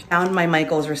sandwich. Found my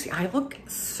Michael's receipt. I look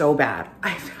so bad.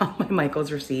 I found my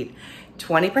Michael's receipt.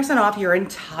 20% off your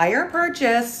entire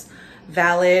purchase,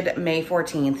 valid May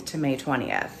 14th to May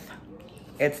 20th.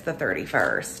 It's the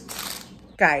 31st.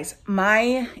 Guys,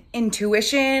 my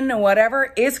intuition,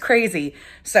 whatever, is crazy.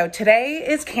 So today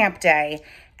is camp day.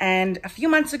 And a few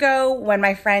months ago, when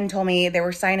my friend told me they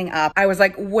were signing up, I was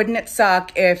like, wouldn't it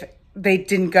suck if they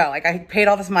didn't go? Like, I paid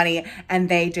all this money and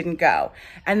they didn't go.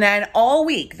 And then all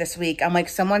week this week, I'm like,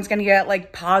 someone's gonna get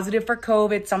like positive for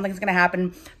COVID, something's gonna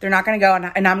happen, they're not gonna go, and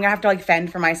I'm gonna have to like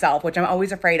fend for myself, which I'm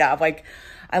always afraid of. Like,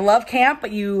 I love camp,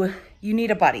 but you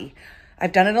need a buddy.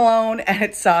 I've done it alone and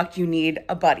it sucked. You need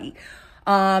a buddy.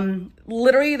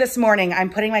 Literally this morning, I'm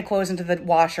putting my clothes into the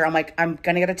washer. I'm like, I'm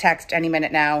gonna get a text any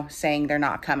minute now saying they're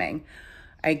not coming.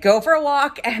 I go for a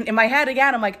walk and in my head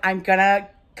again, I'm like, I'm gonna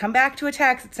come back to a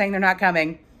text saying they're not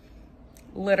coming.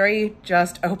 Literally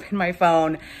just opened my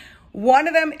phone. One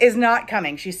of them is not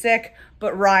coming. She's sick,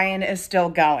 but Ryan is still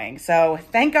going. So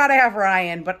thank God I have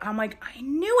Ryan, but I'm like, I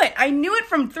knew it. I knew it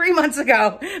from 3 months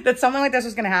ago that something like this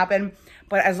was gonna happen.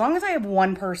 But as long as I have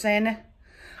one person,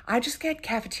 I just get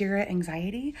cafeteria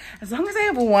anxiety. As long as I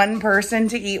have one person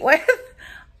to eat with,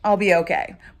 I'll be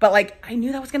okay. But like, I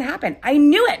knew that was gonna happen. I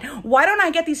knew it. Why don't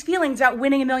I get these feelings about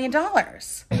winning $1 million?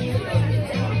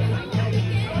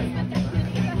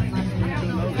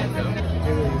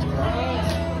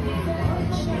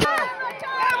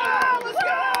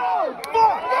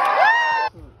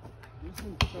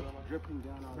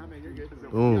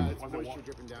 Boom.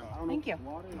 Thank you.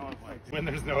 When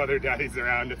there's no other daddies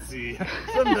around at sea,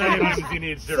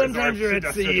 sometimes you're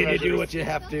at sea and you do what you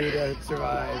have to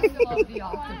survive.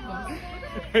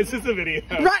 It's just a video.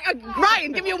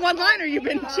 Ryan, give me a one-liner. You've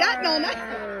been chatting all night.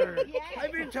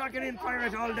 I've been talking in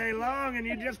pirate all day long and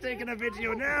you're just taking a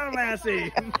video now,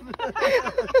 lassie.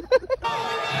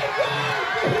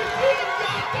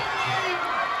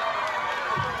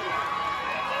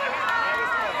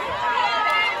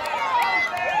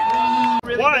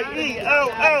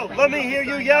 Y-E-O-O, let me hear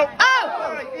you yell.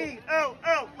 Oh!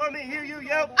 Y-E-O-O, let me hear you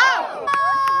yell. Oh!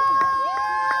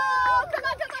 Come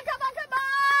on, come on, come on, come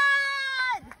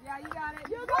on! Yeah, you got it.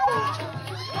 You got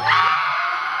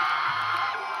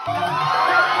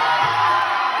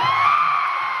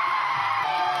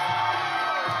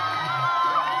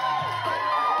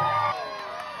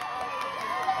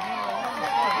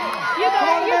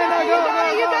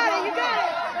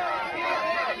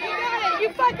You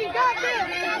fucking got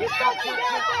this! You fucking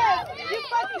got this! You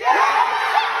fucking got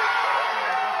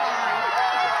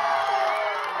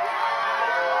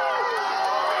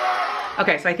this!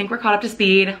 Okay, so I think we're caught up to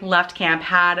speed, left camp,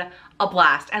 had a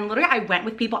blast. And literally I went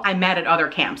with people I met at other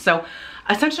camps. So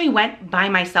essentially went by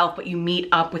myself, but you meet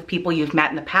up with people you've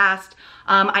met in the past.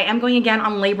 I am going again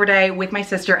on Labor Day with my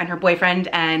sister and her boyfriend,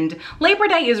 and Labor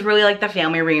Day is really like the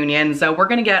family reunion, so we're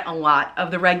gonna get a lot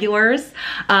of the regulars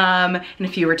and a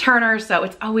few returners, so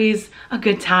it's always a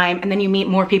good time, and then you meet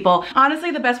more people.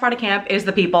 Honestly, the best part of camp is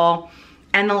the people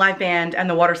and the live band and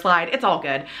the water slide. It's all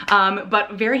good.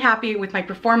 But very happy with my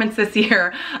performance this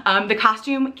year. The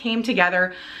costume came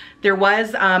together. There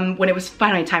was, when it was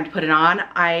finally time to put it on,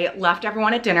 I left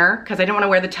everyone at dinner because I didn't want to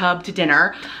wear the tub to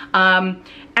dinner.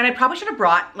 And I probably should have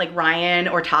brought like Ryan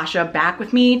or Tasha back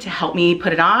with me to help me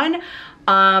put it on.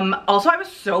 Also, I was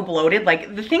so bloated.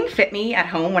 Like, the thing fit me at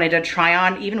home when I did try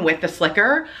on, even with the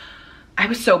slicker. I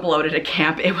was so bloated at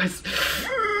camp. It was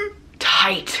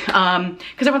tight.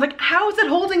 Because everyone's like, how is it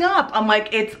holding up? I'm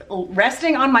like, it's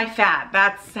resting on my fat.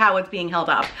 That's how it's being held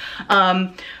up.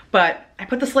 But I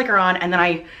put the slicker on and then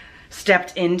I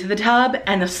stepped into the tub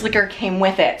and the slicker came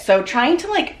with it. So trying to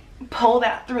like pull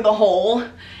that through the hole,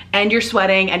 and you're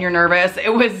sweating and you're nervous.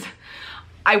 It was,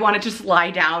 I wanted to just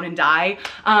lie down and die.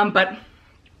 But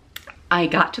I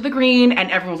got to the green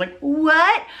and everyone was like,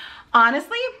 what?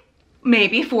 Honestly,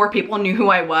 maybe 4 people knew who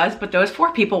I was, but those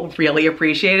 4 people really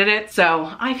appreciated it. So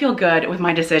I feel good with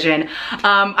my decision.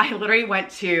 I literally went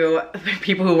to the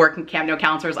people who work in Camp No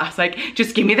Counselors. I was like,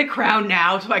 just give me the crown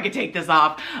now so I could take this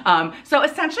off. So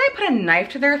essentially I put a knife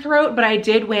to their throat, but I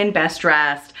did win Best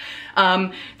Dressed.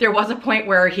 There was a point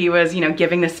where he was, you know,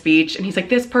 giving the speech and he's like,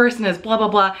 this person is blah, blah,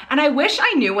 blah. And I wish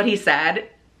I knew what he said.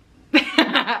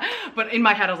 But in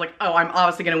my head, I was like, oh, I'm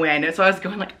obviously gonna win. So I was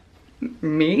going like,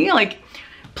 me? Like,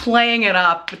 playing it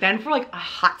up. But then for like a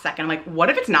hot second, I'm like, what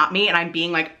if it's not me and I'm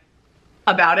being like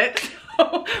about it?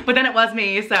 But then it was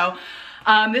me. So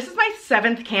this is my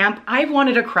 7th camp. I've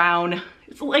wanted a crown.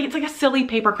 It's like a silly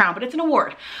paper crown, but it's an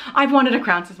award. I've wanted a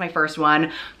crown since my first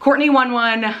one. Courtney won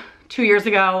one 2 years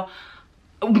ago.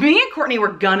 me and Courtney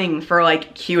were gunning for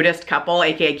like cutest couple,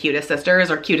 aka cutest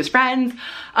sisters or cutest friends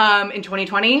in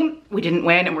 2020. We didn't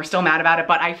win and we're still mad about it,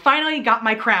 but I finally got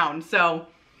my crown, so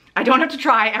I don't have to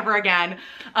try ever again.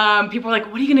 People were like,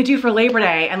 what are you gonna do for Labor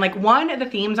Day? And like, one, the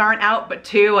themes aren't out, but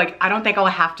two, like, I don't think I'll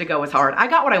have to go as hard. I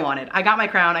got what I wanted. I got my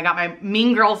crown, I got my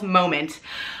Mean Girls moment.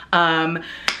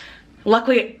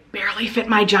 Luckily it barely fit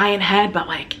my giant head, but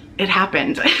like, it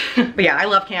happened. But yeah, I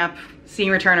love camp. Seeing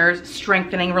returners,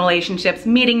 strengthening relationships,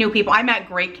 meeting new people. I met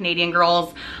great Canadian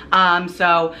girls.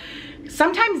 So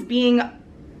sometimes being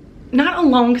not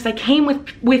alone, because I came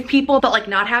with people, but like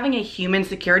not having a human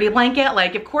security blanket.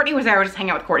 Like if Courtney was there, I would just hang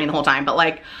out with Courtney the whole time. But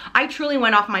like I truly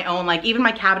went off my own. Like even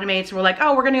my cabinet mates were like,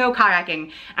 oh, we're gonna go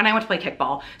kayaking. And I went to play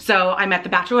kickball. So I met the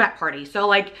bachelorette party. So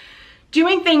like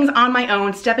doing things on my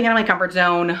own, stepping out of my comfort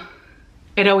zone,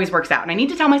 it always works out. And I need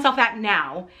to tell myself that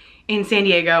now in San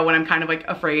Diego when I'm kind of like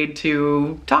afraid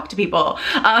to talk to people.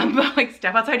 But like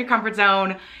step outside your comfort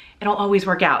zone, it'll always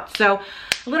work out. So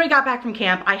I literally got back from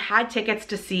camp. I had tickets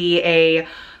to see a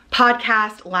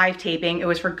podcast live taping. It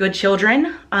was for Good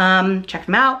Children. Check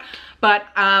them out. But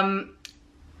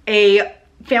a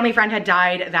family friend had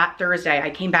died that Thursday. I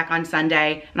came back on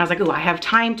Sunday and I was like, ooh, I have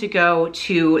time to go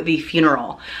to the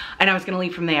funeral. And I was gonna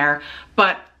leave from there.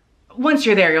 But once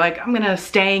you're there, you're like, I'm gonna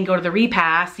stay and go to the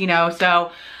repast, you know?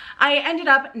 So I ended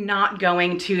up not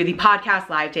going to the podcast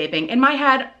live taping. In my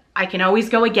head, I can always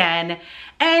go again.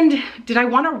 And did I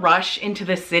want to rush into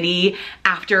the city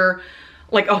after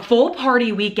like a full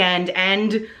party weekend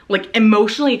and like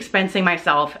emotionally expensing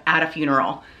myself at a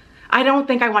funeral? I don't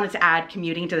think I wanted to add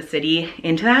commuting to the city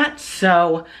into that.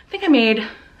 So I think I made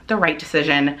the right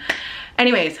decision.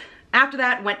 Anyways, after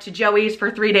that, went to Joey's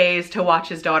for 3 days to watch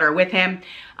his daughter with him.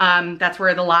 That's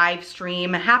where the live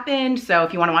stream happened. So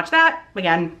if you want to watch that,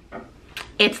 again,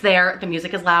 it's there. The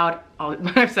music is loud.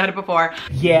 I've said it before.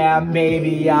 Yeah,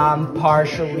 maybe I'm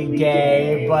partially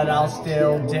gay, but I'll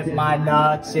still dip my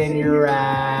nuts in your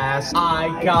ass.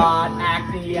 I got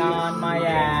acne on my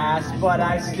ass, but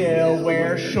I still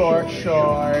wear short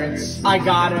shorts. I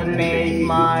gotta make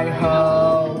my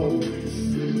hoe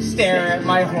stare at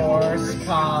my horse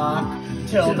cock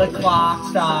till the clock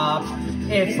stops.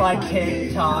 It's like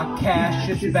TikTok, cash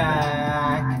is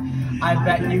back. I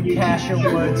bet you Cassia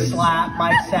would slap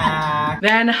my sack.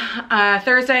 Then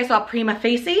Thursday I saw Prima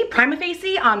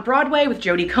Facie on Broadway with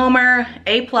Jodie Comer,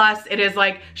 A+. It is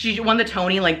like, she won the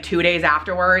Tony like 2 days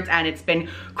afterwards and it's been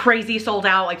crazy, sold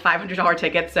out, like $500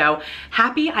 tickets. So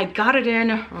happy I got it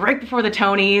in right before the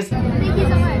Tonys. Thank you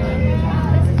so much.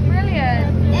 This is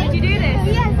brilliant. Did you do this?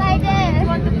 Yes, I did. You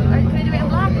want the, can I do it in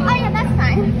black? Oh yeah, that's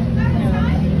fine.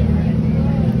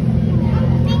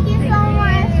 Thank you so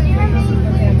much. You're amazing.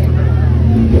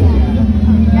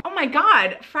 Oh my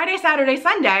God, Friday, Saturday,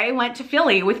 Sunday, I went to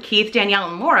Philly with Keith, Danielle,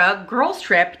 and Laura, girls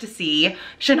trip to see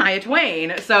Shania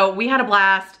Twain. So we had a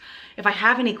blast. If I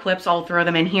have any clips, I'll throw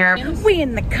them in here. We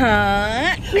in the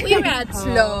cut. We ride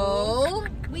slow.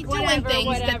 We doing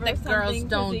things that the girls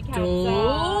don't do.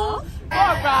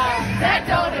 That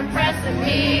don't impress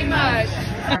me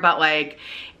much. But like,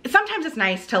 sometimes it's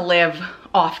nice to live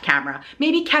off camera.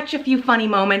 Maybe catch a few funny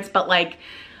moments, but like,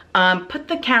 put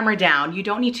the camera down. You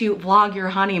don't need to vlog your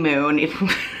honeymoon,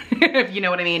 if you know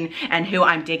what I mean, and who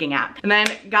I'm digging at. And then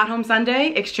got home Sunday,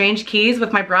 exchanged keys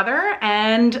with my brother,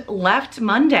 and left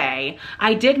Monday.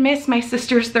 I did miss my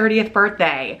sister's 30th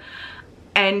birthday.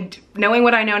 And knowing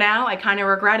what I know now, I kind of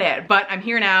regret it. But I'm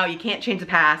here now, you can't change the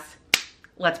past.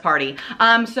 Let's party.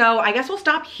 So I guess we'll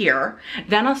stop here.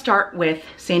 Then I'll start with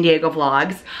San Diego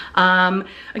vlogs.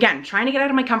 Again, trying to get out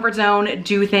of my comfort zone,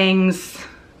 do things,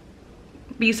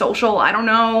 be social. I don't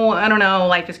know,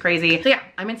 life is crazy. So yeah,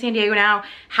 I'm in San Diego now.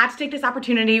 Had to take this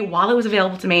opportunity while it was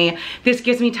available to me. This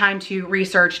gives me time to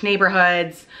research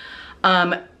neighborhoods.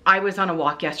 I was on a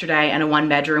walk yesterday and a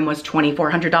 1-bedroom was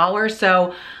 $2,400.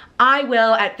 So I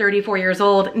will, at 34 years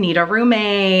old, need a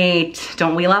roommate.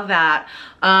 Don't we love that?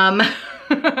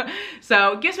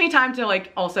 So it gives me time to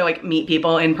like also like meet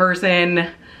people in person,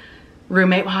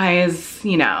 roommate wise,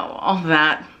 you know, all of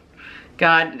that.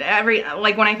 God,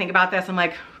 like when I think about this, I'm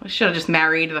like, I should have just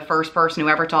married the first person who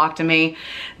ever talked to me.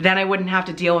 Then I wouldn't have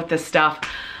to deal with this stuff.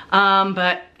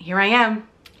 But here I am.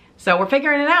 So we're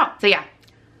figuring it out. So yeah,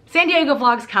 San Diego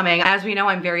vlogs coming. As we know,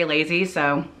 I'm very lazy,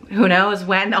 so who knows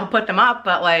when I'll put them up,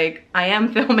 but like I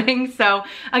am filming. So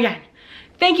again,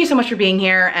 thank you so much for being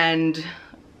here and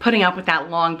putting up with that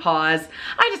long pause.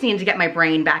 I just needed to get my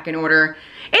brain back in order.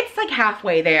 It's like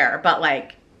halfway there, but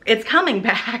like it's coming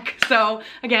back. So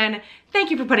again,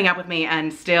 thank you for putting up with me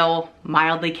and still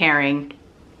mildly caring.